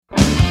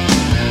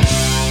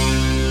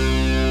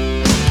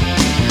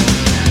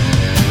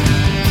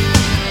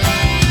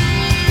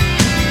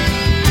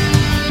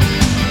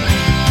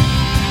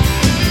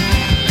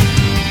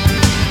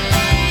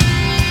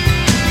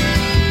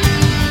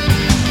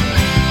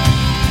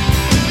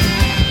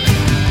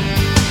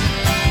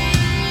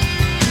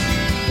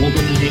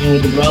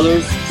Talking with the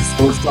Brothers,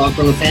 sports talk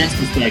from the fans'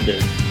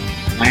 perspective.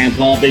 I am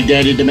Paul Big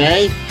Daddy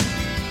DeMay,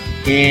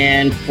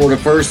 and for the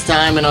first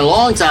time in a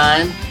long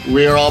time,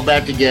 we are all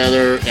back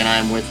together, and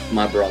I'm with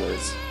my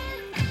brothers.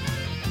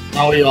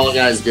 How are you all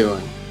guys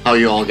doing? How are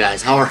you all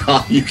guys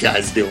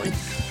doing?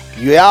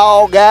 You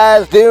all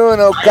guys doing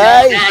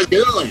okay? How are you guys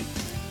doing?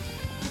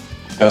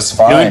 Just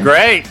fine. Doing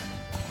great.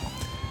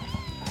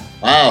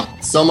 Wow,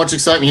 so much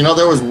excitement. You know,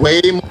 there was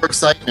way more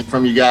excitement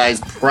from you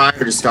guys prior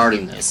to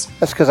starting this.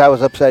 That's because I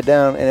was upside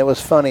down and it was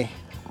funny.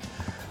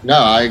 No,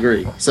 I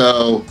agree.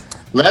 So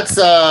let's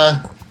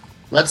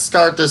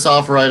start this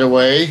off right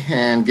away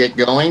and get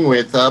going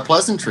with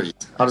pleasantries.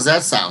 How does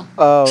that sound?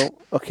 Oh,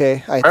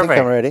 okay. I think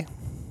I'm ready.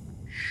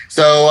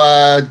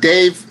 So,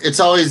 Dave, it's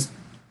always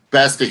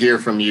best to hear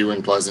from you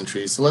in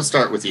pleasantries. So let's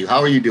start with you. How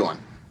are you doing?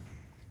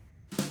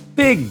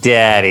 Big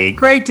Daddy,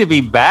 great to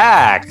be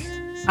back.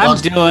 I'm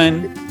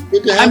doing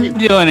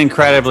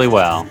incredibly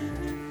well.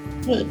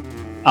 Good.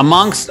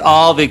 Amongst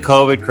all the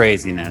COVID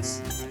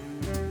craziness.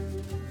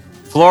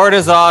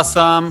 Florida's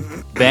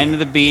awesome. Been to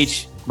the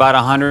beach about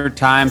 100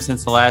 times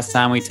since the last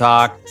time we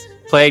talked.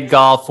 Played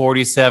golf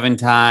 47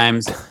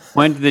 times.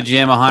 Went to the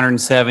gym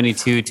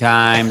 172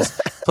 times.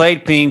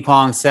 Played ping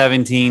pong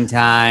 17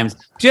 times.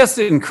 Just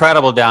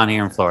incredible down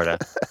here in Florida.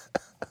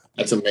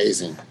 That's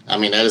amazing. I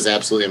mean, that is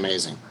absolutely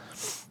amazing.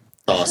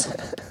 Awesome.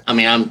 I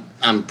mean,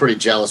 I'm pretty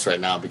jealous right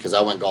now because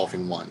I went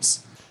golfing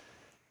once.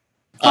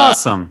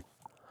 Awesome.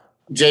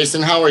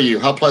 Jason, how are you?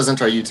 How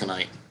pleasant are you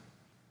tonight?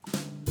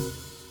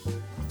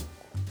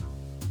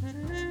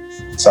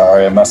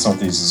 Sorry, I'm messing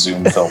with these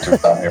Zoom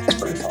filters down here. It's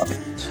pretty funny.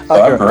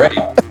 But I'm great.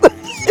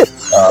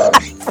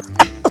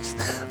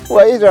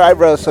 Why is your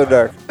eyebrows so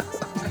dark?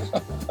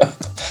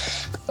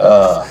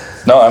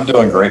 No, I'm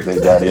doing great,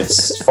 Big Daddy.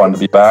 It's fun to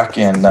be back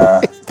and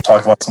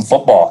talk about some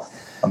football.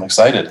 I'm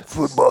excited.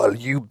 Football,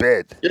 you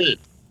bet. Good.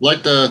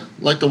 Like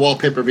the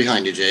wallpaper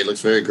behind you, Jay. It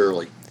looks very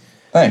girly.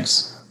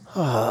 Thanks.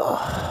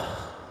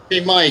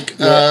 Hey, Mike,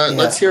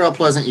 let's hear how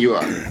pleasant you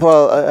are.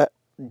 Well,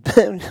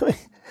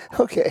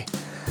 okay.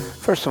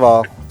 First of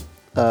all,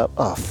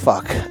 oh,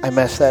 fuck. I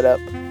messed that up.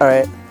 All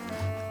right.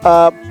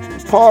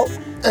 Paul,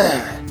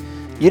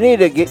 you need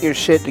to get your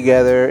shit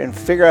together and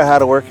figure out how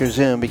to work your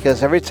Zoom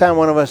because every time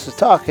one of us is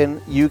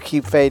talking, you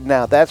keep fading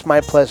out. That's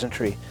my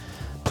pleasantry.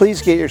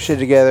 Please get your shit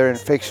together and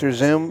fix your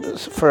Zoom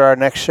for our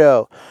next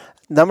show.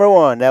 Number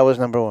one.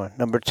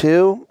 Number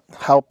two,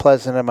 how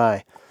pleasant am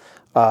I?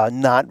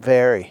 Not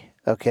very.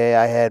 Okay,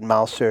 I had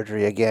mouth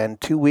surgery again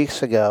 2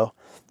 weeks ago,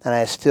 and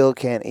I still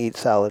can't eat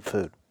solid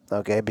food.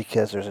 Okay,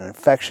 because there's an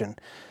infection,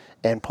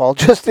 and Paul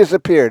just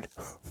disappeared.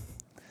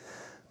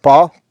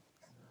 Paul?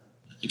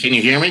 Can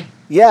you hear me?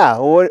 Yeah,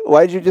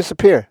 why'd you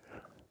disappear?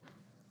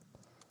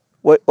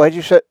 Why'd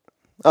you shut?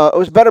 It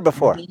was better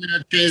before. I'm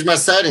gonna change my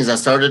settings. I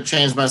started to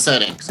change my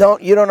settings.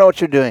 You don't know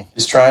what you're doing.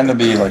 He's trying to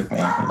be like me.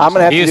 I'm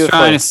gonna have He to do was it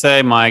trying for to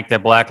say, Mike,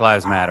 that Black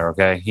Lives Matter,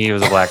 okay? He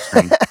was a black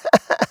screen.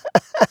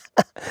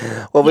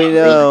 Well, we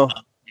know.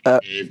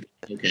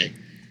 Okay.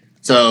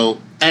 So,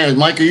 anyways,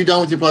 Mike, are you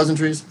done with your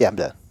pleasantries? Yeah, I'm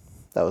done.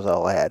 That was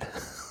all I had.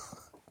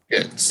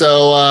 Good.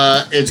 So,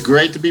 it's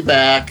great to be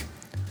back.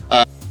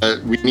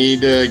 We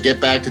need to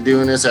get back to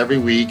doing this every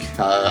week.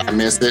 I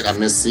missed it. I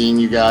miss seeing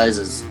you guys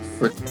as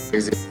freaking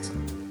crazy as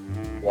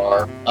you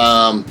are.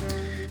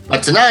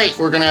 But tonight,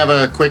 we're going to have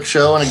a quick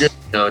show and a good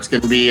show. It's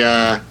going to be,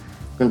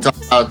 going to talk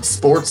about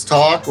sports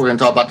talk. We're going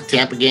to talk about the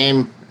Tampa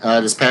game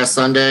this past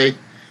Sunday.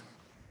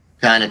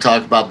 Kind of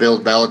talk about Bill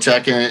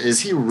Belichick. And is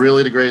he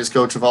really the greatest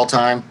coach of all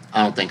time?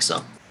 I don't think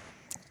so.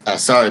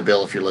 Sorry,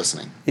 Bill, if you're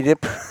listening. You did.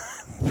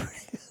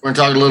 We're going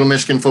to talk a little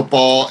Michigan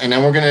football, and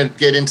then we're going to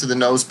get into the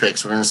nose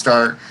picks. We're going to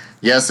start,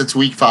 yes, it's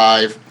week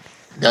 5.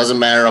 Doesn't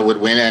matter. I would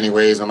win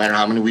anyways, no matter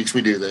how many weeks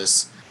we do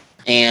this.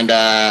 And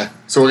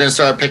so we're going to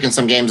start picking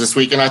some games this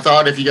week. And I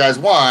thought if you guys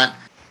want,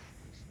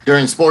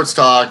 during sports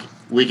talk,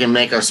 we can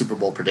make our Super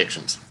Bowl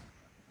predictions.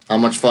 How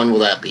much fun will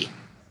that be?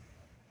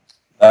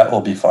 That will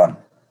be fun.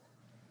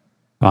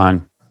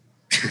 Fun.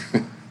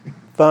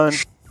 Fun.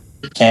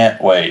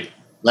 Can't wait.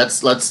 Let's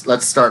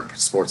start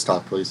sports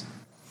talk, please.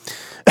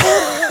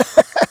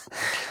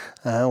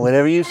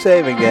 Whatever you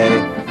say, Big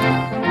Daddy.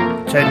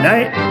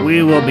 Tonight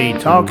we will be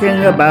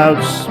talking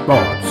about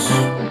sports.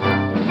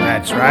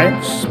 That's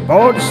right,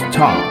 sports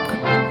talk.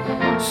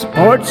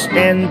 Sports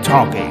and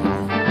talking.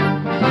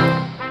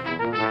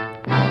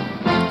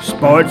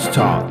 Sports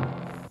talk.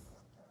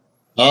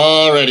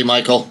 Alrighty,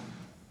 Michael.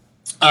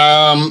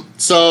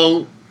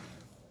 So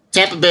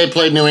Tampa Bay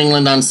played New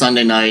England on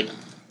Sunday night.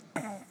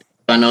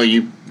 I know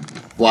you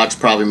watched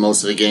probably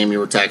most of the game. You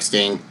were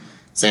texting,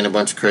 saying a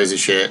bunch of crazy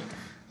shit.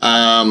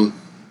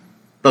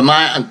 But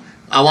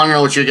I want to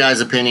know what your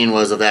guys' opinion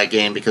was of that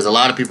game because a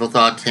lot of people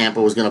thought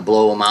Tampa was going to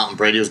blow them out and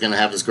Brady was going to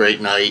have this great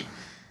night.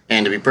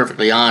 And to be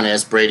perfectly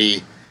honest,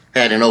 Brady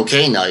had an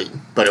okay night,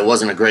 but it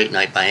wasn't a great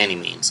night by any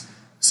means.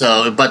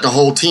 So, but the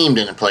whole team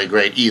didn't play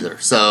great either.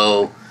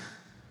 So,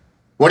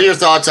 what are your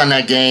thoughts on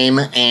that game?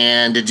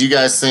 And did you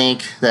guys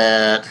think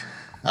that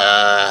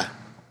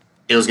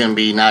it was going to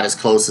be not as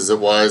close as it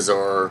was?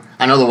 Or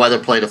I know the weather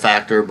played a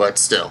factor, but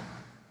still,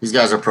 These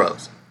guys are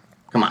pros.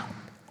 Come on.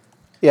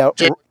 Yeah,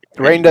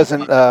 rain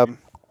doesn't.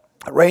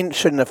 Rain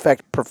shouldn't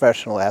affect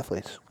professional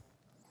athletes.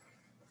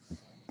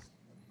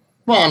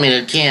 Well, I mean,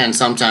 it can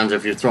sometimes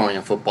if you're throwing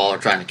a football or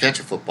trying to catch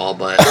a football,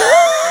 but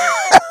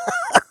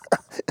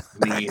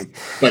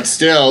but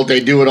still,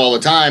 they do it all the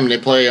time, and they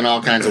play in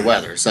all kinds of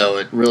weather, so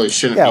it really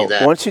shouldn't be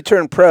that. Once you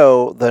turn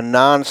pro, the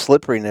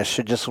non-slipperiness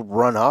should just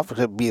run off. It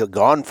could be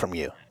gone from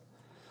you.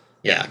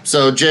 Yeah.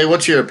 So, Jay,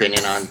 what's your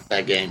opinion on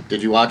that game?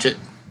 Did you watch it?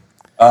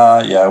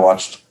 Yeah, I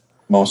watched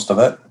most of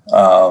it.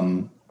 I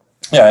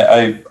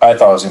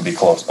thought it was going to be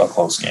a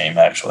close game,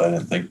 actually. I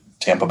didn't think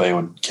Tampa Bay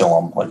would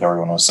kill them, like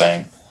everyone was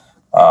saying.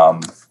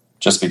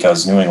 Just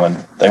because New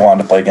England, they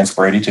wanted to play against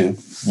Brady too,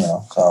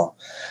 so.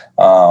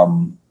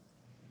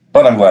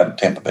 But I'm glad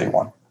Tampa Bay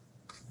won.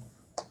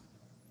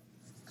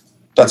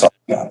 That's all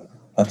I got.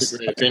 That's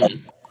my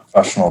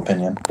professional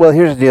opinion. Well,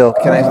 here's the deal.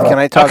 Can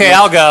I talk? Okay,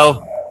 I'll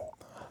go.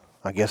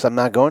 I guess I'm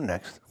not going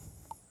next.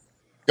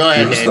 Go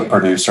ahead, Who's the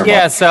producer?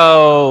 Yeah,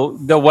 so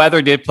the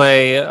weather did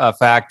play a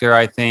factor,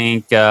 I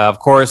think. Of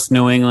course,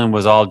 New England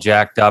was all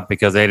jacked up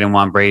because they didn't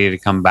want Brady to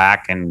come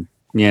back and,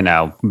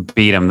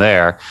 beat him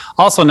there.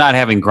 Also, not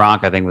having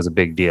Gronk, I think, was a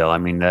big deal. I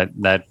mean,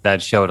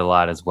 that showed a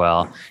lot as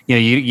well.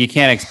 You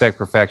can't expect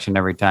perfection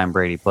every time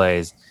Brady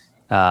plays.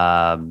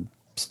 So,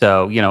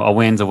 a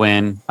win's a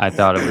win. I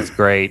thought it was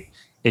great.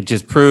 It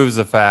just proves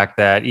the fact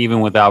that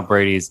even without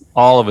Brady's,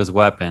 all of his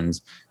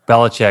weapons,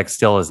 Belichick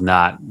still is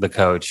not the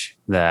coach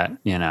that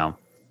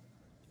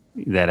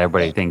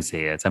everybody thinks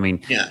he is. I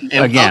mean,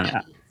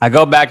 again, I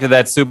go back to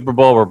that Super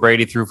Bowl where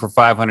Brady threw for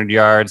 500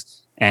 yards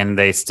and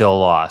they still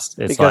lost.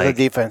 It's because of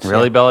defense.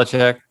 Really, yeah.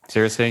 Belichick?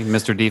 Seriously?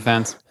 Mr.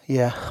 Defense?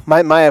 Yeah.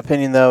 My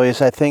opinion, though,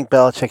 is I think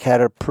Belichick had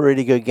a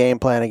pretty good game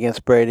plan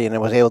against Brady and it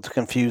was able to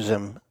confuse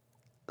him.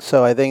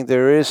 So I think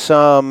there is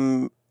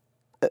some...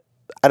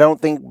 I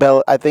think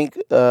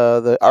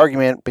the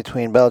argument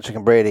between Belichick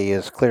and Brady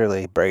is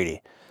clearly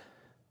Brady.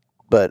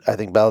 But I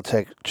think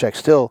Belichick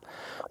still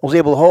was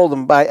able to hold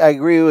him. I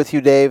agree with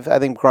you, Dave. I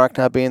think Gronk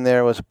not being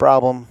there was a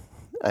problem.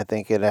 I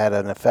think it had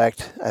an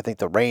effect. I think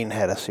the rain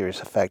had a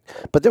serious effect.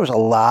 But there was a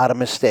lot of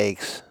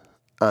mistakes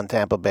on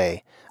Tampa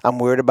Bay. I'm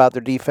worried about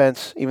their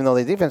defense, even though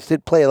their defense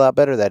did play a lot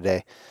better that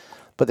day.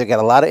 But they got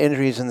a lot of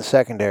injuries in the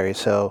secondary,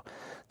 so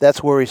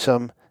that's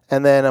worrisome.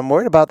 And then I'm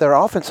worried about their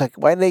offense. Like,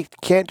 why they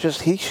can't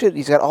just...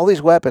 He's got all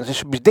these weapons. It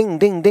should be ding,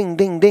 ding, ding,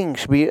 ding, ding.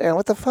 Should be... And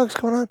what the fuck's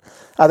going on?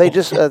 Are they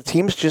just...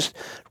 teams just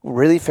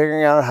really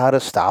figuring out how to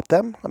stop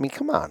them? I mean,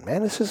 come on,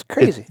 man. This is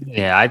crazy.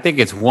 I think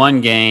it's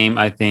one game.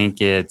 I think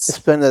it's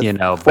been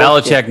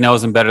Belichick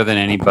knows him better than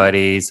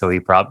anybody, so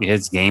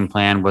his game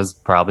plan was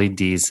probably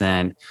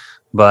decent.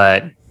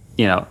 But,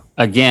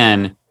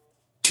 again,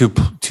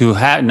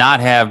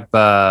 not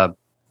have...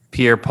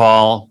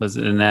 Pierre-Paul was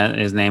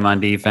his name on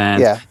defense.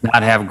 Yeah.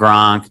 Not have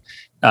Gronk,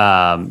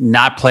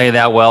 not play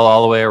that well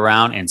all the way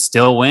around and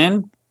still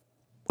win.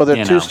 Well,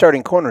 their two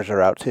starting corners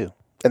are out too,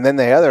 and then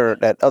that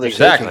other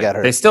exactly got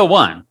hurt. They still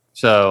won,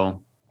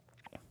 so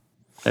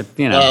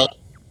Well,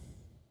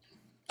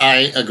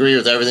 I agree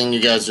with everything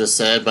you guys just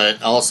said,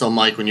 but also,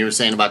 Mike, when you were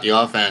saying about the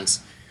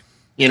offense,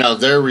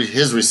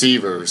 his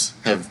receivers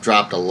have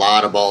dropped a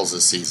lot of balls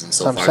this season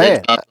so far.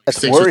 Saying. It's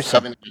 6 worrisome. or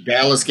 7 in the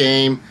Dallas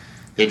game.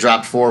 They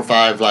dropped 4 or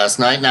 5 last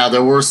night. Now,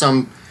 there were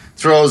some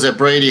throws that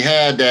Brady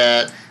had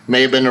that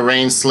may have been the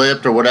rain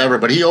slipped or whatever,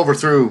 but he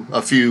overthrew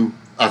a few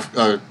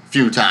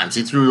times.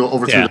 He overthrew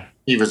the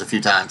receivers a few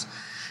times.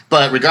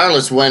 But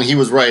regardless, when he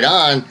was right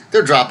on,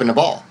 they're dropping the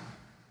ball.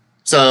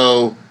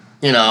 So,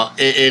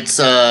 it's...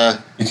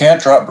 you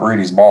can't drop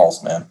Brady's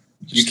balls, man.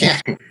 You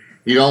can't.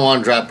 You don't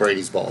want to drop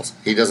Brady's balls.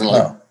 He doesn't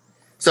like it.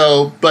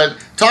 So, but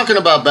talking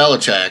about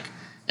Belichick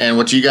and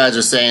what you guys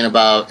are saying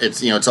about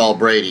it's all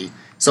Brady...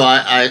 So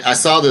I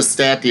saw this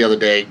stat the other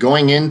day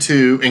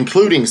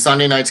including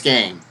Sunday night's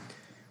game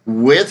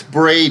with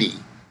Brady.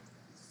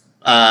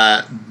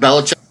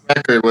 Belichick's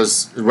record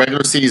was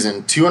regular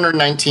season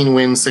 219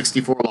 wins,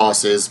 64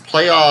 losses.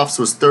 Playoffs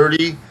was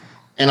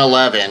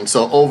 30-11.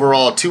 So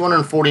overall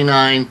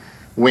 249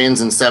 wins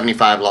and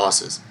 75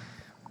 losses.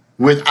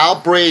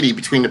 Without Brady,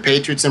 between the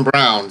Patriots and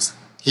Browns,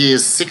 he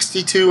is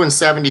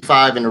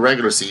 62-75 in the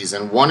regular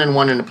season,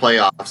 1-1 in the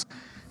playoffs.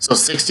 So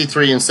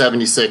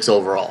 63-76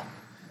 overall.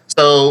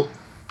 So,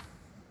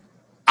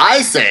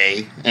 I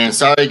say, and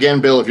sorry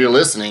again, Bill, if you're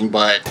listening,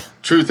 but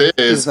truth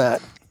is,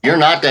 you're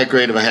not that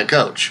great of a head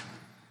coach.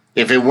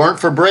 If it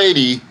weren't for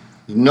Brady,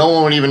 no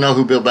one would even know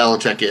who Bill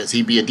Belichick is.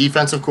 He'd be a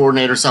defensive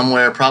coordinator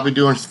somewhere, probably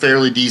doing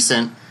fairly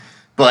decent,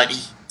 but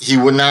he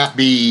would not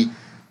be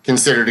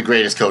considered the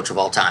greatest coach of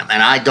all time.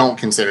 And I don't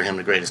consider him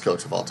the greatest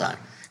coach of all time.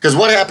 Because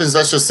what happens,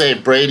 let's just say,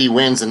 if Brady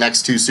wins the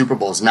next 2 Super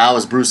Bowls, now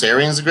is Bruce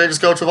Arians the greatest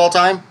coach of all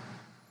time?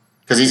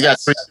 Because he's got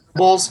 3 Super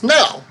Bowls?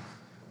 No.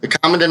 The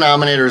common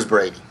denominator is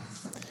Brady.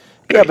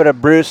 Yeah, but if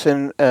Bruce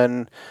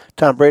and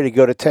Tom Brady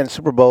go to 10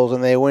 Super Bowls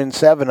and they win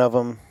 7 of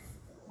them,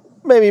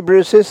 maybe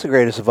Bruce is the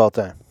greatest of all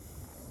time.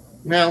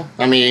 No,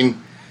 I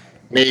mean,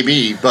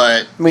 maybe,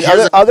 but... I mean,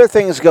 other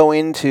things go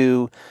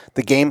into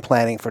the game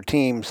planning for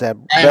teams that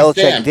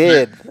Belichick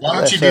did.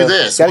 Why don't you do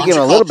this? Got to give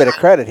him a little bit of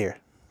credit here.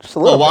 Just a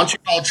little. Why don't you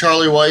call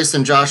Charlie Weiss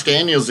and Josh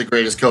Daniels the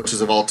greatest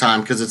coaches of all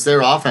time? Because it's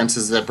their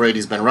offenses that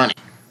Brady's been running.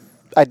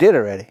 I did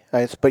already,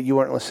 but you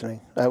weren't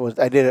listening.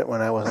 I did it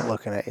when I wasn't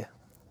looking at you.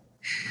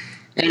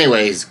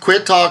 Anyways,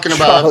 quit talking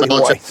about Charlie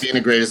Belichick Weiss. being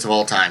the greatest of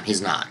all time.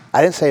 He's not.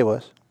 I didn't say it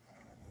was.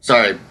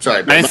 Sorry.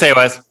 I didn't say it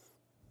was.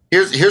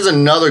 Here's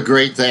another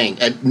great thing.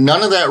 And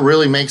none of that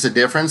really makes a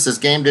difference. This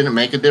game didn't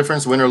make a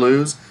difference, win or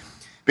lose,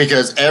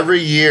 because every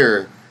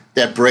year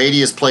that Brady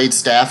has played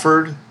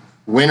Stafford,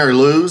 win or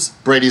lose,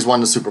 Brady's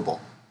won the Super Bowl.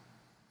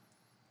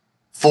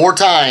 4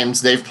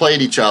 times they've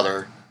played each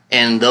other,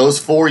 and those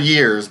 4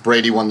 years,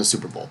 Brady won the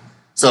Super Bowl.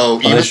 So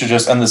Well, they should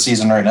just end the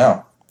season right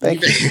now.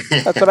 Thank you.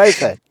 That's what I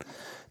said.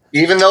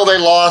 even though they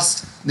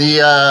lost the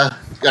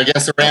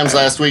against the Rams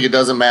last week, it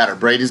doesn't matter.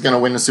 Brady's going to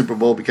win the Super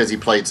Bowl because he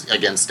played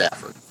against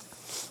Stafford.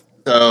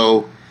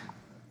 So,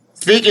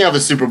 speaking of the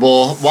Super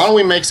Bowl, why don't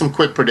we make some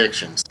quick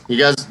predictions? You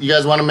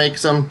guys want to make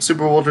some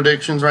Super Bowl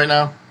predictions right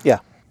now? Yeah.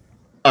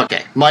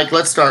 Okay, Mike,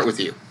 let's start with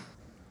you.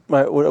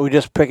 Are we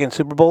just picking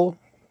Super Bowl?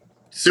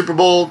 Super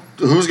Bowl,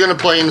 who's going to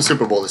play in the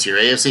Super Bowl this year,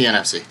 AFC,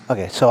 NFC?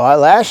 Okay, so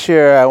last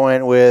year I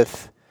went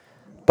with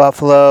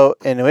Buffalo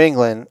and New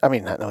England. I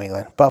mean, not New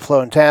England. Buffalo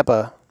and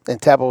Tampa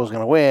was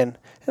going to win,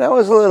 and I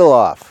was a little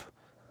off.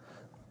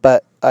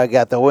 But I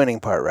got the winning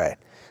part right.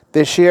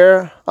 This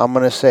year, I'm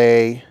going to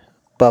say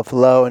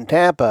Buffalo and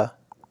Tampa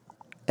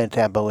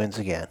wins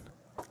again.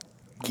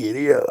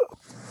 Giddy up.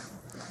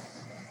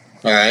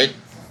 All right.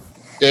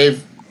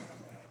 Dave,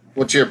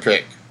 what's your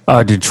pick?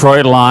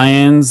 Detroit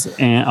Lions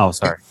and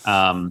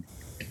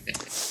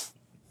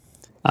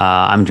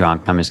I'm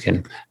drunk. I'm just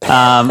kidding.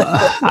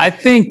 I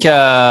think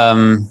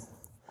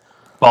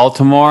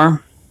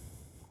Baltimore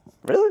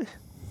Really?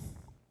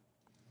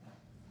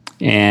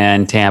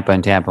 and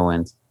Tampa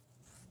wins.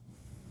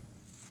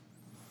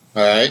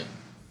 All right.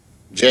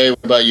 Jay,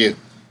 what about you?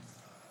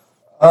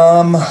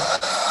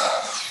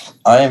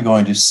 I am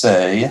going to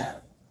say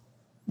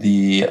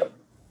the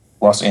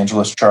Los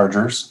Angeles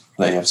Chargers,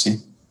 the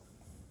AFC.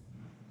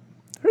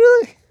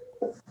 Really?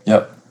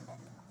 Yep.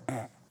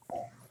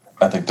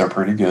 I think they're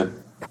pretty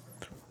good.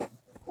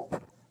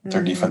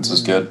 Their defense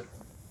is good.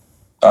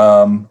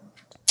 And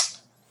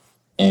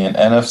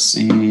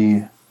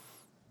NFC,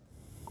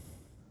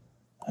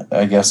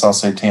 I guess I'll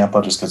say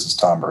Tampa just because it's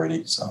Tom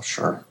Brady. So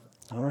sure.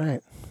 All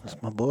right. That's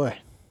my boy.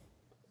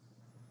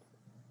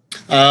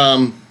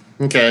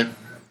 Okay.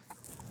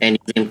 And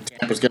you think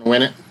Tampa's going to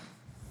win it?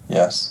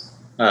 Yes.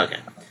 Okay.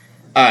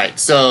 All right.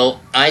 So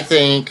I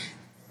think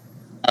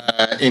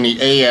in the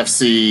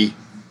AFC,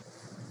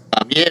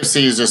 the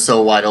AFC is just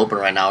so wide open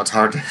right now. It's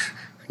hard to.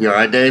 You all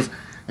right, Dave?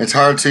 It's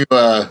hard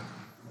to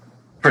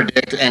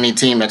predict any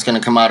team that's going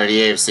to come out of the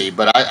AFC.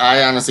 But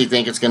I honestly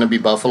think it's going to be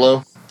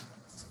Buffalo.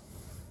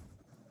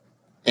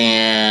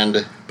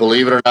 And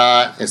believe it or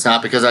not, it's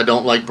not because I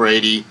don't like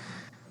Brady.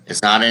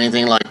 It's not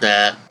anything like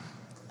that.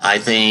 I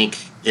think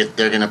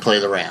they're going to play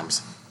the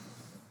Rams.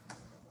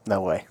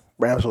 No way.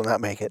 Rams will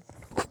not make it.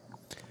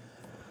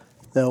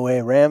 No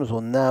way. Rams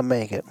will not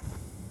make it.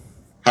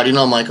 How do you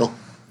know, Michael?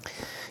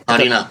 How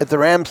do you know? If the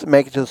Rams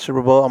make it to the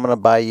Super Bowl, I'm going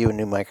to buy you a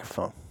new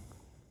microphone.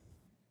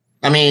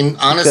 I mean,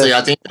 honestly,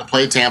 I think they'll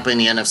play Tampa in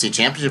the NFC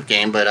Championship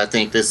game, but I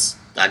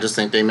just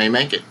think they may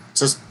make it. It's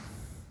just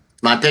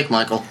my pick,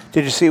 Michael.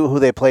 Did you see who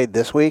they played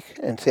this week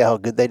and see how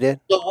good they did?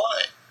 So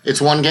what?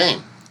 It's one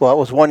game. Well, it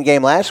was one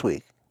game last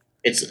week.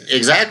 It's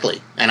exactly.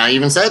 And I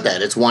even said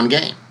that. It's one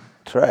game.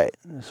 That's right.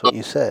 That's what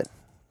you said,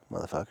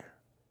 motherfucker.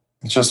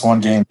 It's just one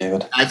game,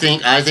 David. I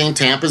think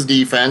Tampa's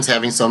defense,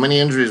 having so many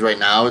injuries right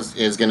now,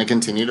 is going to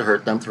continue to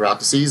hurt them throughout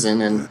the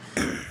season. And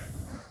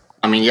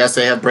I mean, yes,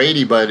 they have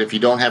Brady, but if you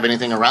don't have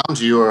anything around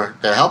you or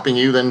they're helping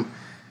you, then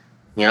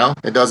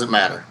it doesn't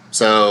matter.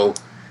 So,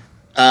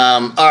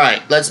 all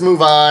right, let's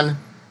move on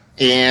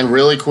and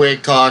really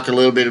quick talk a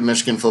little bit of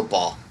Michigan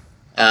football.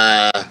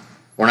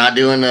 We're not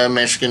doing the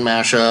Michigan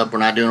mashup.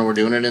 We're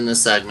doing it in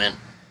this segment.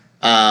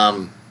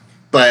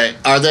 But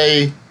are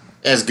they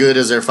as good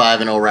as their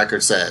 5-0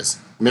 record says?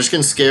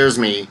 Michigan scares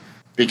me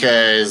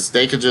because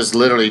they could just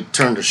literally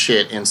turn to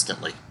shit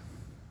instantly.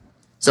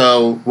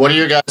 So what are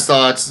your guys'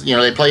 thoughts?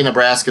 They play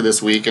Nebraska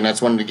this week, and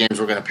that's one of the games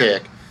we're going to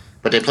pick.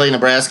 But they play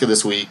Nebraska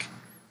this week,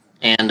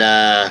 and,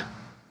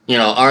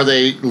 are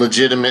they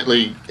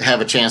legitimately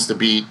have a chance to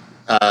beat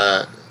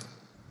the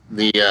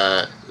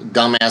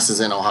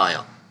dumbasses in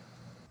Ohio?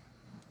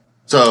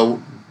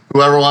 So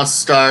whoever wants to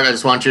start, I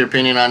just want your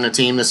opinion on the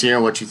team this year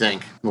and what you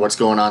think and what's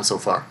going on so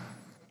far.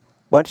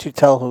 Why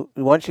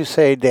don't you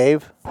say,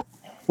 Dave,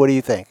 what do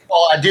you think?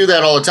 Well, I do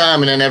that all the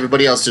time, and then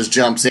everybody else just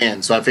jumps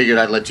in. So I figured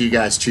I'd let you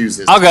guys choose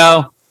this. I'll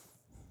go.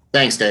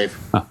 Thanks, Dave.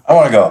 I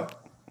want to go.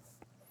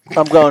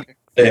 I'm going.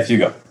 Dave, you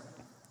go.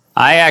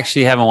 I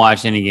actually haven't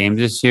watched any games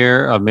this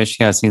year of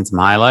Michigan. I've seen some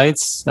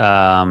highlights.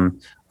 I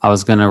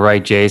was going to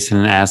write Jason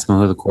and ask him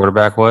who the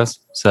quarterback was.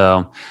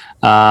 So,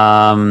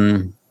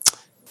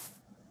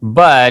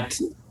 but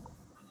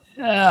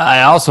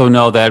I also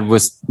know that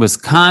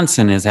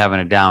Wisconsin is having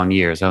a down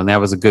year. So that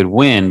was a good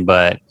win,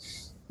 but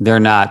they're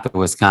not the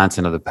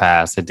Wisconsin of the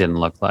past. It didn't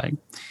look like.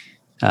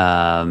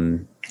 I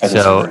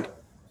disagree.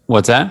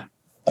 What's that?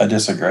 I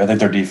disagree. I think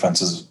their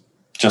defense is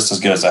just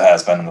as good as it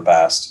has been in the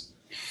past.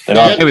 They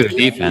don't. Maybe the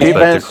defense,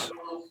 Defense.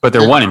 but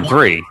they're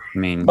 1-3. I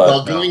mean, But-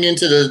 Well, going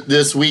into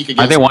this week are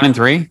against they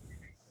 1-3?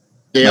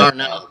 they are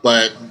now,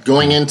 but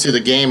going into the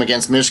game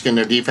against Michigan,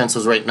 their defense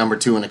was ranked number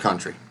 2 in the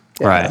country.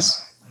 Right.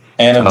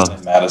 And it was Oh.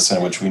 in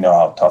Madison, which we know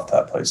how tough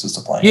that place is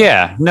to play in.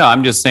 Yeah, no,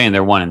 I'm just saying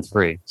they're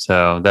 1-3.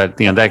 So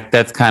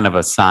that's kind of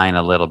a sign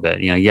a little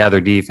bit.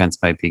 Their defense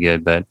might be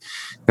good, but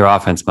their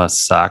offense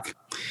must suck.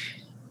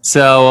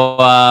 So,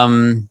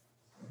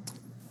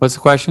 what's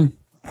the question?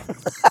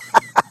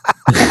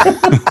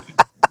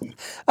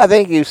 I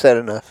think you said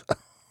enough.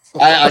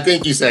 I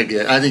think you said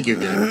good. I think you're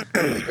good.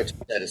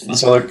 That is fine.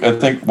 So I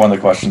think one of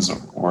the questions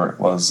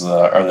was,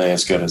 are they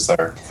as good as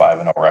their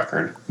 5-0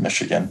 record,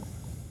 Michigan?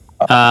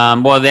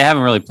 Well, they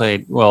haven't really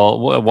played.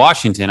 Well,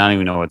 Washington, I don't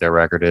even know what their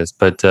record is,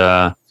 but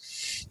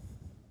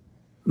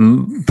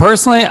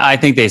personally, I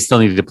think they still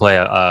need to play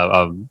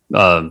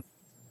a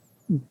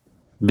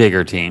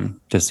bigger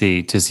team to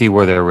see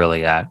where they're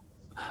really at.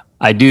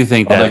 I do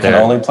think Well, that they can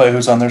only play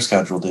who's on their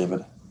schedule,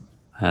 David.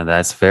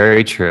 that's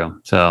very true.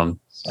 So,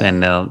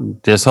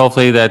 and just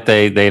hopefully that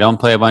they don't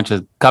play a bunch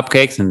of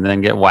cupcakes and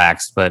then get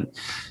waxed. But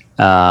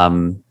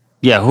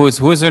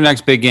who's their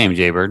next big game,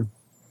 Jaybird?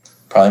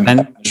 Probably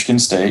And- Michigan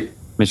State.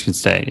 Michigan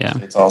State, yeah.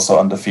 It's also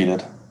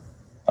undefeated.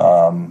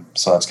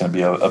 So that's going to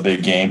be a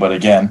big game. But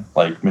again,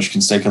 like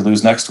Michigan State could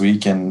lose next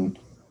week, and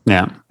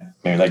Yeah.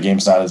 maybe that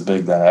game's not as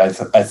big then.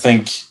 I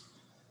think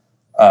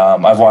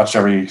I've watched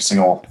every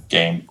single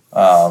game.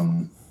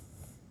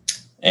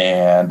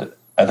 And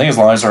I think as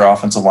long as their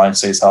offensive line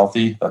stays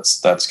healthy,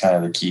 that's kind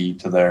of the key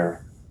to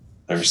their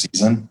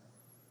season.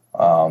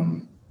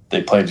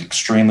 They played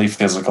extremely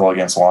physical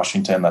against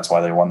Washington. That's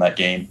why they won that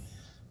game.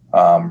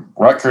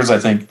 Rutgers, I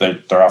think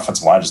that their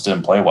offensive line just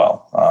didn't play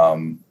well.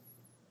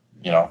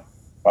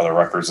 Whether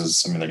Rutgers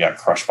is, they got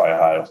crushed by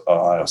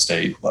Ohio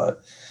State,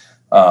 but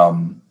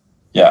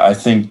I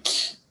think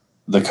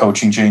the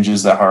coaching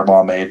changes that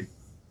Harbaugh made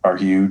are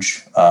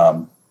huge.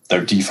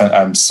 Their defense,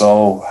 I'm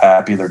so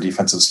happy their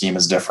defensive scheme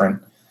is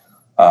different.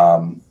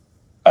 I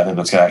think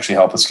that's going to actually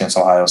help us against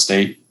Ohio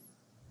State.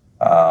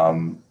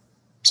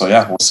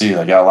 We'll see.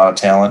 They got a lot of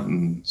talent,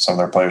 and some of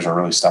their players are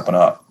really stepping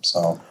up.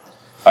 So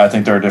I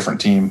think they're a different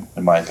team,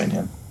 in my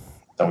opinion,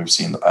 than we've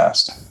seen in the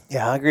past.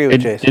 Yeah, I agree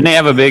with Didn't Jason. they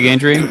have a big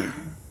injury?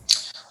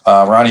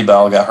 Ronnie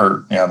Bell got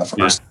hurt in the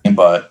first game,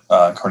 but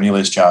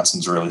Cornelius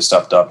Johnson's really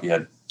stepped up. He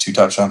had 2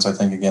 touchdowns, I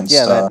think, against.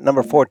 Yeah, that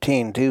number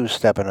 14 too,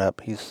 stepping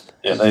up.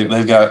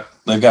 They've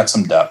got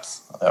some depth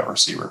at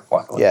receiver.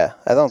 Luckily. Yeah,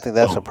 I don't think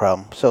that's a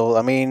problem. So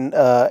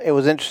it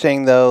was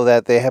interesting though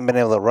that they haven't been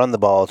able to run the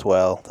ball as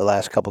well the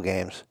last couple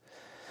games.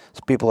 So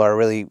people are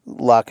really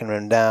locking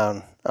them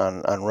down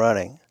on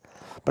running.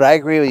 But I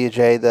agree with you,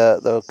 Jay.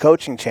 The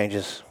coaching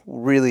changes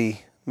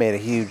really made a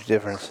huge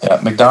difference. Yeah,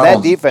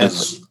 McDonald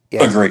defense- is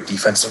yeah. a great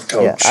defensive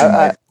Yeah,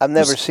 coach. I've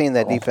never seen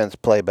that defense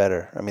play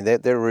better. I mean,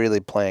 they're really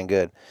playing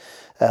good.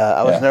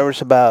 I was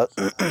nervous about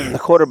the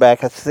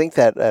quarterback. I think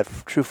that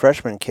true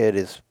freshman kid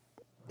is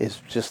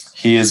just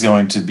He is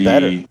going to be,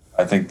 better.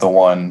 I think, the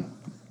one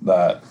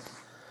that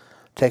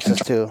takes us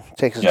to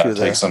takes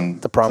them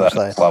the promised to that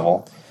land. next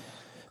level.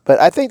 But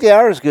I think they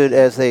are as good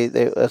as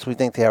as we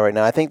think they are right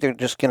now. I think they're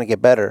just going to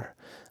get better.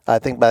 I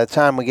think by the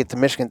time we get to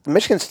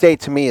Michigan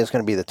State to me is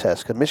going to be the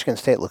test because Michigan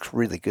State looks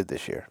really good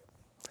this year.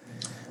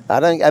 I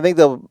think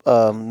they'll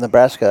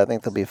Nebraska. I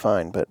think they'll be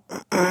fine. But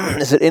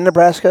is it in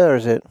Nebraska or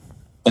is it?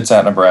 It's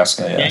at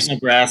Nebraska, yes.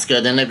 Nebraska.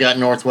 Then they've got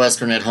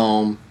Northwestern at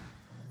home.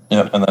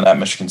 Yep, and then at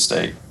Michigan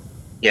State.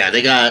 Yeah,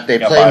 they got play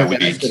bye Nebraska.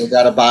 week. They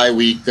got a bye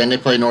week. Then they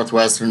play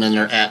Northwestern, and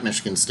they're at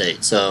Michigan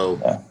State. So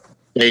Yeah.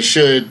 they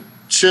should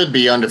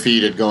be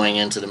undefeated going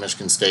into the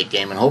Michigan State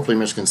game, and hopefully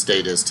Michigan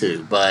State is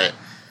too. But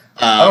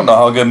I don't know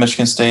how good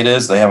Michigan State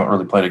is. They haven't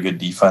really played a good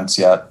defense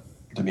yet,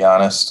 to be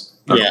honest.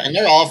 Yeah, and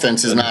their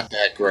offense is not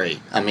that great.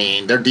 I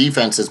mean, their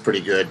defense is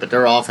pretty good, but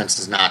their offense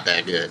is not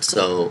that good.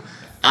 So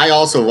I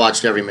also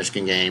watched every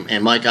Michigan game,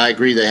 and Mike, I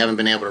agree they haven't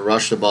been able to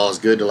rush the ball as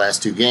good the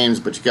last 2 games,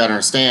 but you got to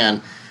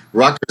understand,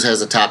 Rutgers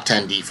has a top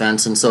 10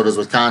 defense, and so does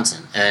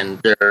Wisconsin, and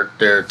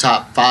they're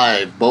top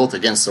 5 both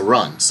against the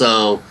run.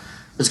 So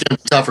it's going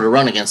to be tougher to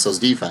run against those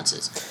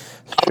defenses.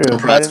 I was True.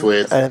 impressed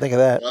with I didn't think of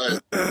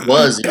that.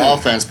 was the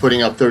offense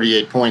putting up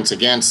 38 points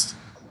against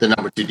the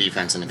number 2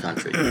 defense in the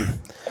country.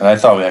 And I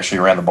thought we actually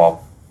ran the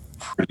ball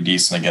pretty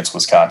decent against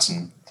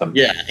Wisconsin.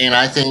 Yeah, and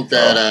I think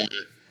that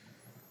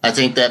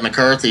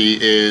McCarthy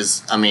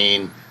is. I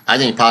mean, I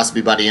think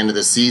possibly by the end of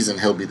the season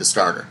he'll be the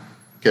starter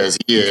because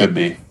he is Could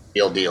be.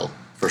 real deal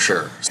for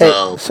sure. Hey,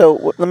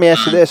 so let me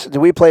ask you this: do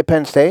we play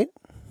Penn State?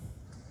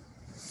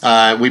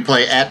 We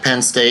play at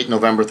Penn State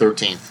November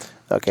 13th.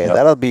 Okay, Yep.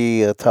 that'll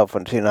be a tough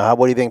one too. Now,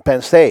 what do you think,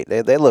 Penn State?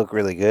 They look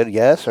really good,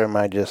 yes, or am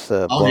I just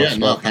Oh blowing yeah, no,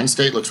 smoke? Penn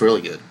State looks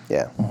really good.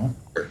 Yeah.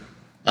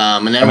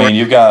 And then I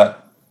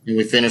mean,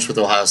 we finish with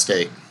Ohio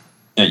State.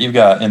 you've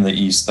got in the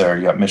East there,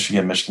 you got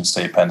Michigan, Michigan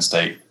State, Penn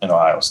State, and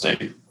Ohio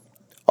State.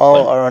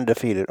 All are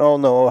undefeated. Oh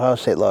no, Ohio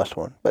State lost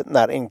one, but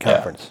not in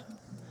conference.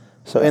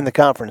 So in the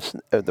conference,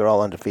 they're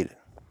all undefeated.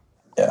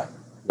 Yeah.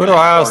 Who did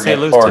Ohio State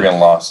lose Oregon to?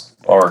 lost.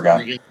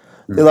 Oregon.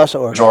 They lost to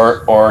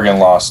Oregon. Oregon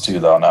lost too,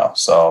 though, now.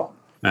 So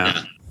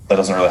Yeah. that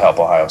doesn't really help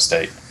Ohio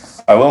State.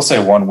 I will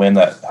say one win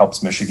that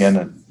helps Michigan,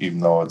 and even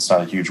though it's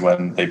not a huge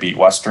win, they beat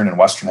Western, and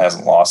Western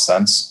hasn't lost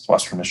since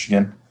Western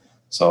Michigan.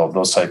 So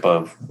those type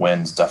of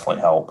wins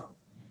definitely help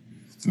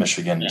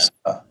Michigan's.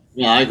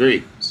 Yeah, I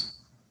agree.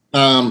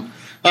 All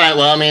right.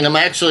 Well, I mean,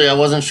 I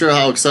wasn't sure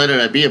how excited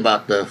I'd be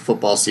about the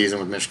football season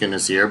with Michigan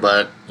this year,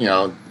 but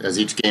as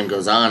each game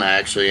goes on,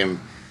 I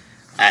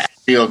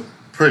feel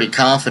pretty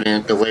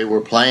confident the way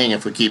we're playing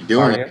if we keep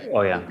doing it.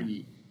 Oh yeah.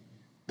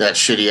 That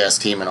shitty ass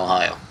team in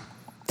Ohio.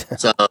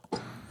 So,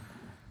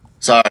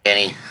 sorry,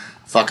 any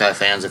Buckeye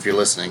fans, if you're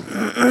listening.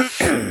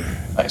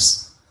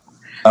 Nice.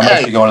 I'm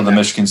actually going to the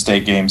Michigan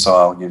State game, so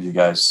I'll give you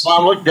guys.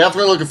 Well, I'm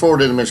definitely looking forward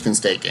to the Michigan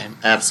State game.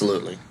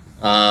 Absolutely.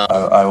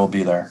 I will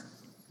be there.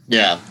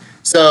 Yeah.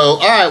 So, all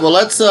right. Well,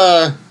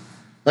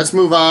 let's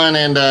move on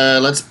and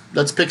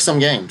let's pick some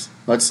games.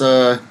 Let's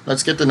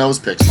get the nose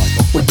picks,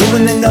 Michael. We're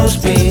doing the nose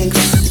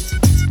picks.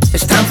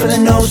 It's time for the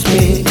nose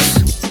picks.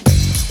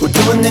 We're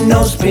doing the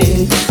nose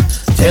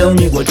picks. Tell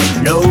me what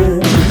you know.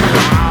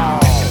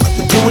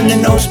 We're doing the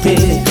nose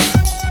picks.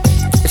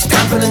 It's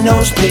time for the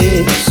nose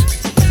picks.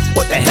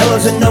 What the hell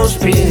is a nose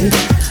pick?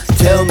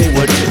 Tell me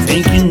what you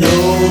think you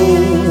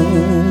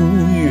know.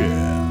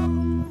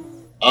 Yeah.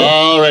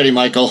 Alrighty,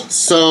 Michael.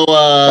 So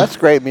That's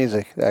great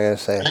music, I gotta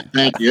say.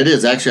 thank you. It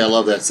is actually. I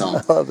love that song.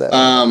 I love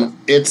that.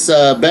 It's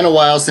been a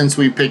while since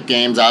we picked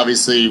games.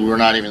 Obviously, we're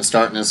not even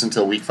starting this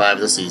until week 5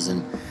 of the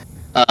season.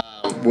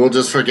 We'll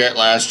just forget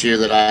last year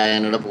that I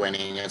ended up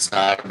winning. It's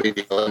not a big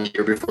deal. And the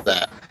year before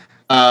that.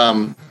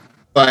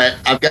 But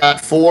I've got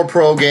 4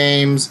 pro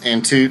games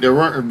and 2. There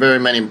weren't very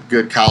many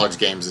good college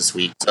games this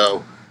week.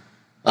 So,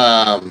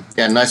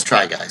 nice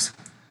try, guys.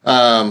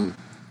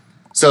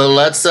 So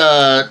let's.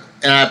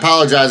 And I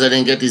apologize I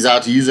didn't get these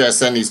out to you. Usually I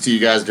send these to you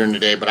guys during the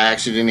day, but I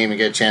actually didn't even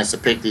get a chance to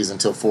pick these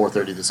until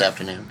 4:30 this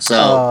afternoon.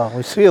 So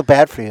We feel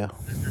bad for you.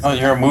 Oh,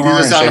 you're a do mover and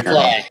this on the shaker.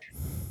 fly.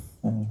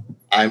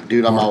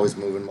 I'm always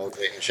moving,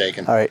 motivating, and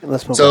shaking. All right,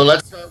 let's move So on. we're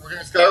going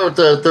to start with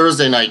the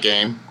Thursday night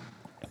game.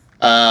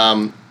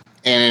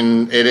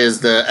 And it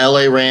is the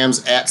LA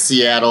Rams at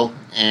Seattle,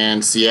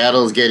 and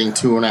Seattle is getting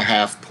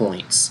 2.5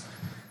 points.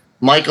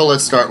 Michael,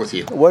 let's start with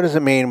you. What does it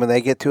mean when they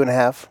get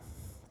 2.5?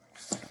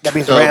 That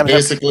means So the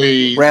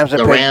basically, Rams are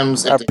the picked-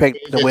 Rams are if they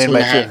picked to get win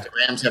by 2.5, two. the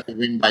Rams have to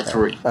win by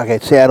 3. Okay,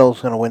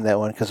 Seattle's going to win that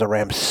one because the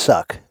Rams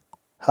suck.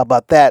 How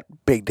about that,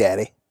 Big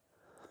Daddy?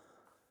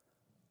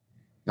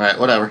 All right,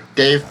 whatever.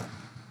 Dave,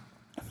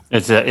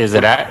 Is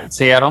it at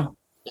Seattle?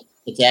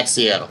 it's at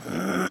Seattle.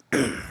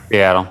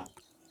 Seattle.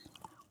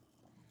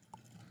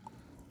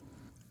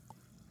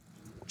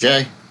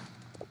 Jay,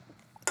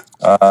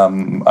 I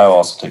will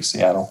also take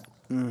Seattle.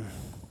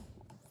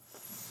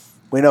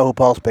 We know who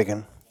Paul's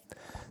picking.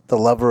 The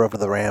lover of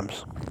the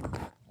Rams.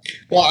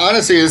 well,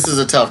 honestly, this is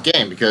a tough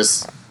game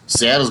because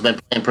Seattle's been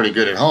playing pretty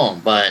good at home,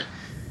 but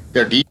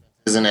their defense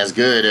isn't as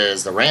good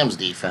as the Rams'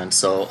 defense.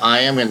 So I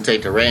am going to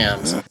take the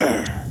Rams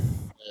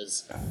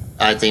because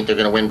I think they're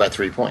going to win by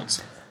 3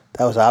 points.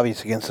 That was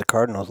obvious against the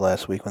Cardinals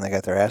last week when they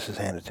got their asses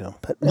handed to them.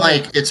 But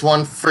Mike, it's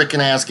one freaking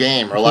ass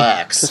game.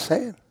 Relax. just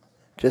saying.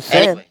 Just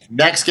saying. Anyway,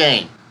 next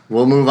game.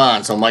 We'll move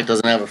on so Mike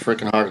doesn't have a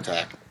freaking heart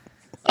attack.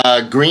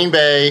 Green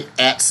Bay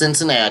at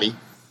Cincinnati.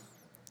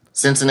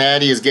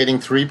 Cincinnati is getting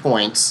 3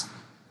 points.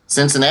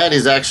 Cincinnati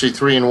is actually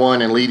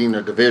 3-1 and leading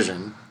their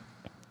division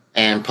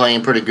and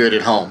playing pretty good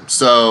at home.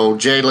 So,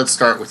 Jay, let's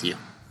start with you.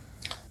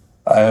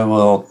 I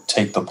will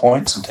take the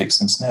points and take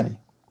Cincinnati.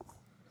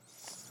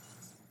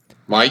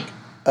 Mike?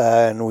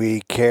 And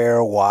we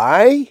care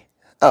why?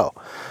 Oh.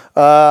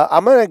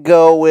 I'm going to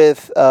go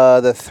with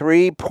the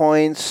 3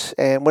 points.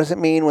 And what does it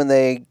mean when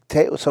they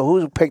take? So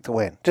who's picked to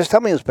win? Just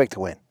tell me who's picked to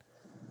win.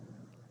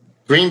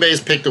 Green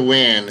Bay's picked a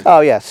win.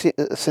 Oh, yeah.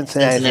 Cincinnati's going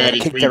Cincinnati,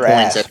 to kick 3 their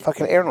points. ass.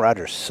 Fucking Aaron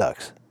Rodgers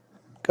sucks.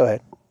 Go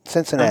ahead.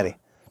 Cincinnati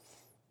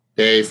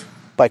Dave?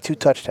 by 2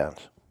 touchdowns.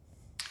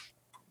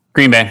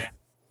 Green Bay.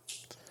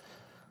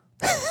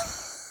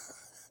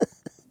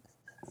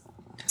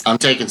 I'm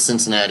taking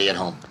Cincinnati at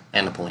home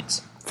and the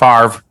points.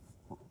 Favre.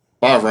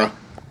 Barbara.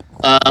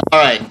 All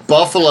right,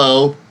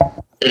 Buffalo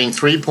getting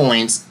 3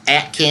 points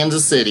at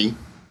Kansas City.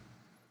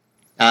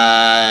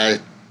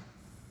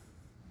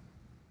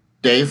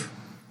 Dave,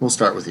 we'll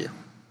start with you.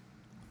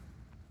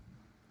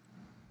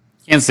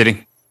 Kansas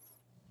City.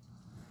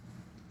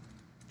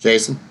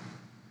 Jason?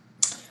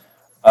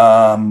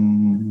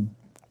 The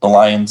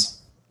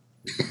Lions.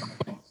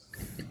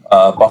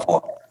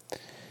 Buffalo.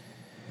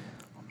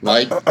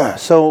 Mike?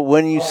 So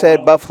when you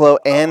said Buffalo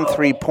and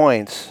 3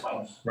 points,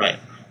 Right.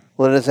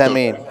 what does that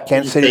mean?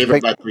 Kansas City's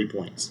favored picked, by 3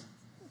 points.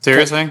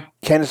 Seriously?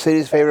 Kansas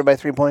City's favored by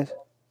 3 points?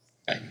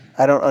 Right.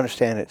 I don't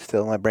understand it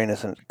still. My brain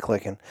isn't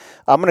clicking.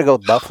 I'm going to go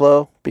with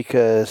Buffalo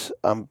because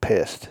I'm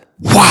pissed.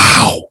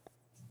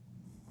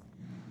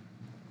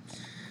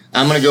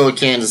 I'm going to go with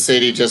Kansas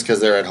City just because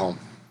they're at home.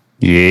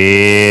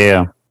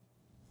 Yeah.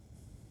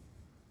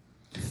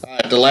 All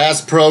right, the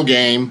last pro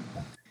game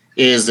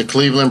is the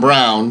Cleveland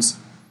Browns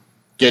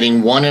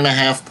getting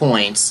 1.5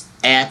 points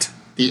at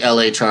the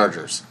LA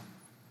Chargers.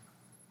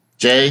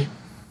 Jay,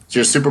 it's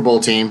your Super Bowl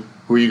team.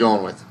 Who are you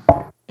going with?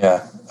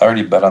 Yeah, I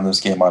already bet on this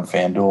game on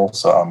FanDuel,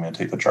 so I'm going to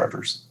take the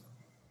Chargers.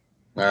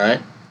 All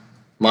right.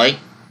 Mike?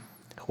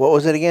 What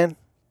was it again?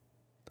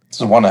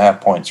 This is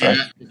 1.5 points, right?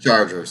 Yeah, the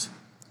Chargers.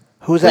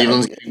 Who's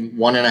Cleveland's that? getting 1.5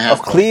 Oh,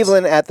 points.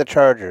 Cleveland at the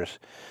Chargers.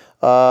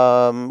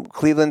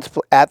 Cleveland's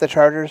at the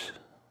Chargers.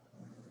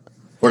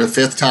 For the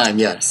 5th time,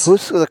 yes.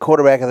 Who's the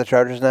quarterback of the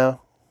Chargers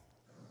now?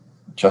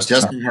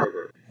 Justin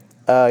Herbert.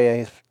 Oh, yeah,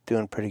 he's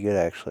doing pretty good,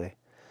 actually.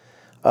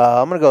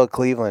 I'm going to go with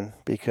Cleveland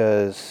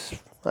because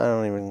I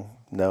don't even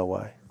know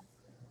why.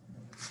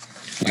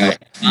 All right.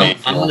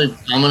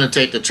 I'm gonna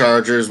take the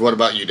Chargers. What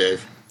about you,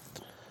 Dave?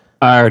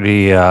 I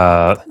already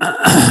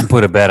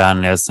put a bet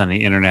on this on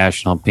the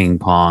International Ping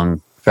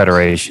Pong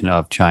Federation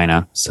of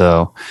China.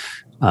 So,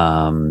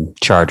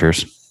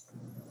 Chargers.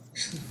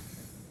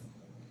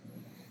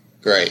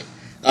 Great.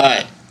 All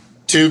right.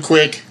 2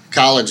 quick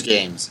college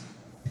games.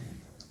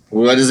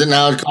 What is it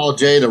now called,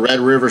 Jay? The Red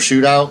River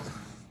Shootout?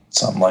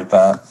 Something like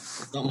that.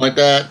 Something like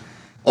that.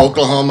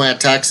 Oklahoma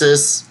at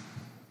Texas.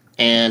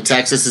 And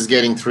Texas is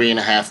getting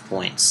 3.5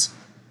 points.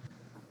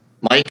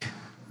 Mike?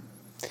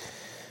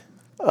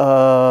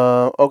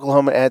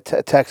 Oklahoma at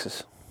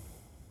Texas.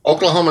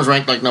 Oklahoma's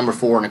ranked like number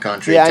 4 in the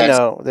country. Yeah, I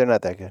know. They're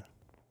not that good.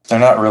 They're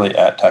not really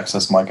at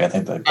Texas, Mike. I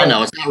think they. I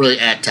know. It's not really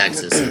at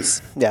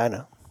Texas. Yeah, I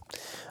know.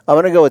 I'm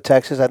going to go with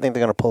Texas. I think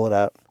they're going to pull it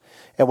out.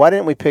 And why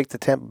didn't we pick the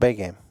Tampa Bay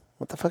game?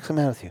 What the fuck's the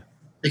matter with you?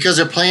 Because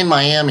they're playing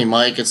Miami,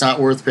 Mike. It's not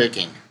worth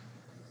picking.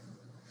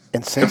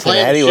 And They're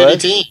playing Cincinnati a shitty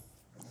was? team.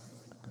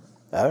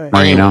 All right.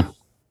 Marino.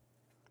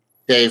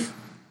 Dave,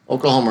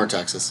 Oklahoma or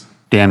Texas?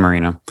 Dan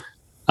Marino.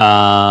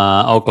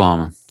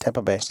 Oklahoma.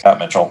 Tampa Bay. Scott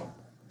Mitchell.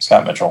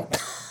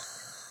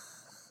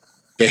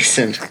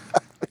 Jason.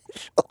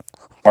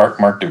 Mark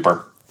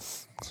Duper.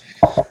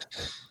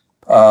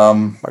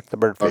 Mark the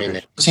bird Funny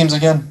fingers. name. Teams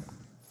again?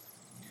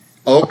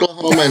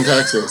 Oklahoma and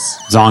Texas.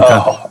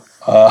 Zonka.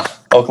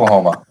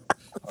 Oklahoma.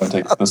 I'm going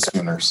to take the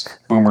Sooners.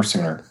 Boomer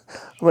Sooner.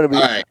 I'm going to be.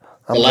 All right.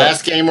 The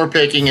last game we're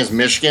picking is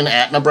Michigan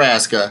at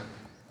Nebraska.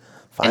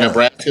 And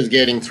Nebraska's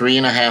getting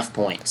 3.5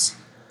 points.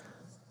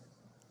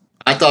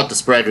 I thought the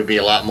spread would be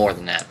a lot more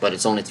than that, but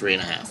it's only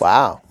 3.5.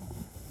 Wow.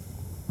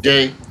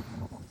 Jay,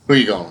 who are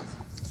you going with?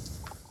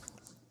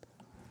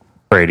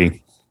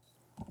 Brady.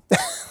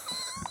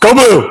 Go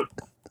Blue!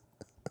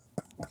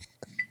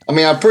 I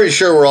mean, I'm pretty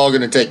sure we're all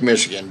going to take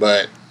Michigan,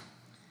 but,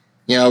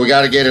 we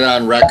got to get it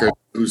on record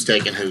who's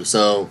taking who.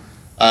 So,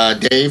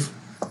 Dave?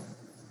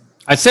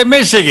 I said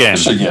Michigan.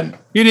 Michigan.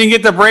 You didn't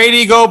get the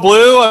Brady Go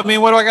Blue? I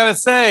mean, what do I got to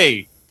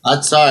say?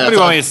 I'm sorry. What do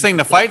you want me to sing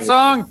the fight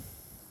song?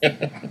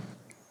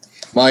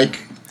 Mike,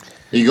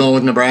 are you going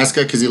with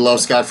Nebraska because you love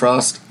Scott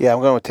Frost? Yeah,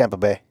 I'm going with Tampa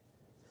Bay.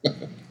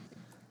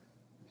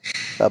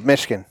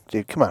 Michigan.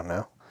 Dude, come on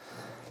now.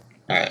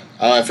 All right.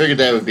 I figured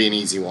that would be an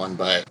easy one,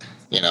 but,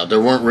 there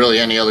weren't really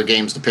any other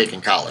games to pick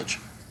in college.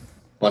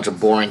 Bunch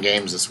of boring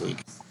games this week.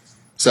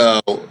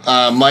 So,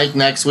 Mike,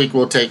 next week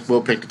we'll pick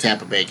the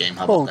Tampa Bay game.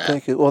 How about that?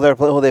 Thank you. Well,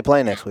 who are they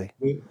playing next week?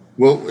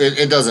 Well,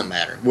 it doesn't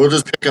matter. We'll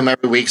just pick them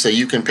every week so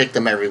you can pick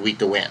them every week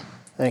to win.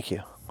 Thank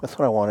you. That's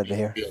what I wanted to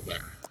hear. Feel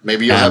better.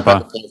 Maybe you'll have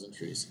better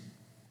pleasantries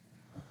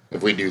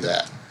if we do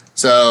that.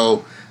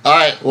 So, all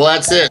right. Well,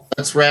 that's it.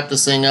 Let's wrap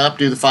this thing up.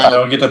 Do the I final.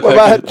 don't get to pick. What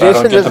about I don't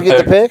Jason doesn't get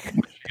to pick?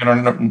 Michigan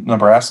or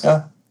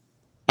Nebraska?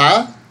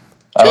 Huh?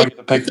 I don't get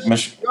to pick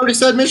Michigan. You already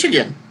said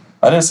Michigan.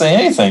 I didn't say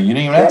anything. You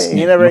didn't even ask me.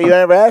 You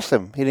never asked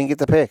him. He didn't get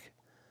to pick.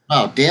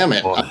 Oh, damn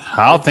it.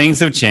 How things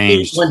have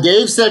changed. When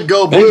Dave said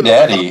go Big blue,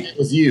 Daddy. it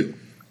was you.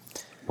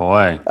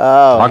 Boy.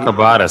 Oh, Talk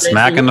about a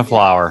smack in the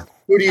flower.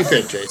 Who do you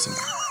pick, Jason?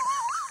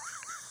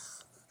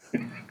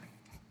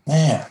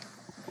 Man.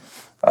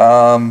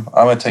 I'm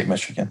going to take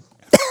Michigan.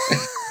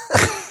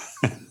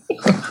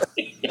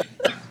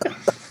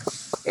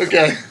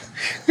 Okay.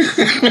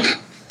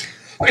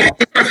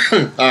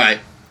 All right.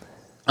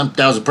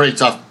 That was a pretty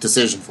tough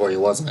decision for you,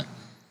 wasn't it?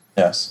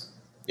 Yes.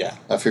 Yeah,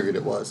 I figured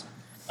it was.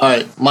 All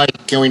right,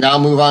 Mike, can we now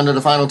move on to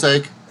the final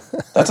take?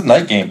 That's a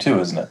night game, too,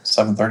 isn't it?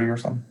 7:30 or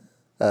something?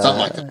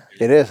 Something like that.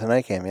 It is a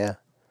night game, yeah.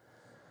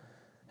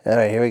 All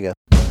right, here we go.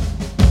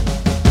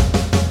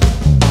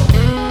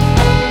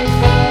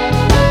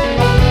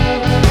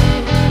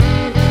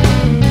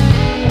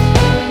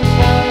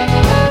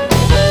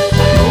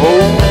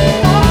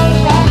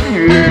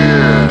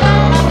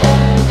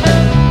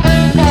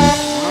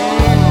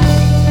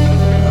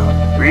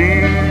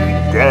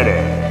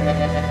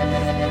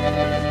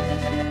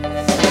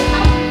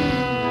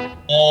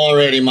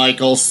 Alrighty,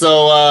 Michael.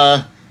 So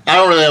I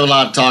don't really have a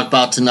lot to talk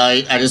about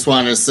tonight. I just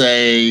wanted to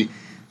say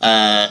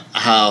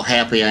how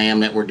happy I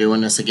am that we're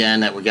doing this again,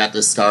 that we got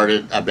this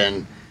started. I've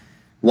been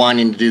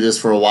wanting to do this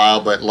for a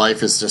while, but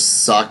life has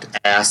just sucked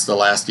ass the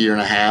last year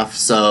and a half.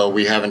 So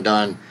we haven't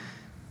done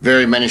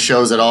very many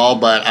shows at all.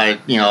 But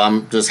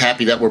I'm just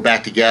happy that we're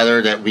back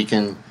together, that we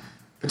can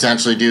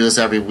potentially do this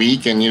every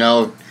week. And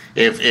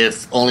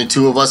if only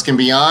two of us can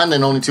be on,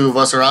 then only two of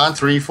us are on.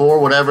 3, 4,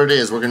 whatever it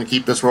is, we're going to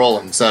keep this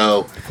rolling.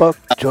 So Fuck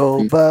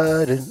Joe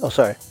Biden. Oh,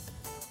 sorry.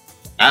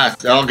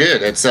 it's all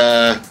good. It's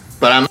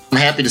But I'm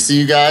happy to see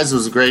you guys. It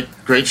was a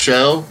great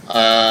show.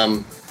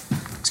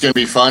 It's going to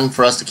be fun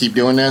for us to keep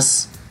doing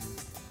this.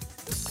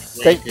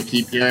 To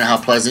keep hearing how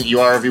pleasant you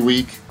are every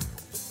week.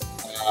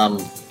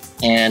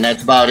 And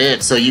that's about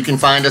it. So you can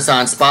find us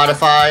on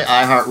Spotify,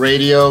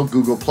 iHeartRadio,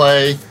 Google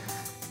Play,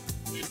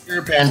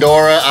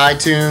 Pandora,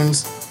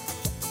 iTunes.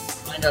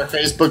 Find our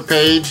Facebook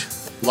page.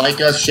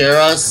 Like us, share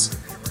us.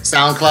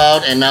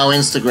 SoundCloud, and now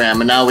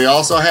Instagram. And now we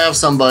also have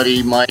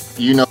somebody, Mike,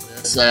 you know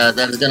this, that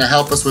is going to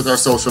help us with our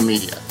social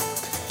media.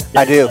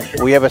 I do.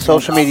 We have a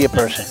social media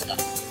person.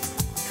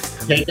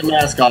 Take the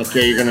mask off,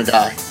 Jay. You're going to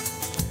die.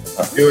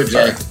 Do it,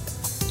 Jay.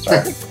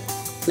 Sorry.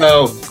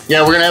 So,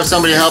 yeah, we're going to have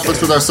somebody help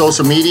us with our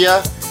social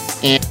media.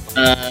 And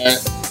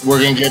we're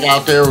going to get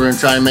out there. We're going to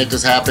try and make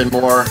this happen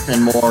more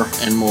and more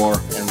and more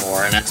and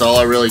more. And that's all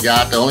I really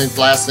got. The only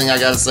last thing I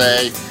got to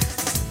say,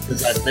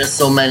 because I've missed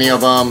so many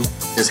of them,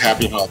 is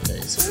happy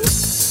holidays.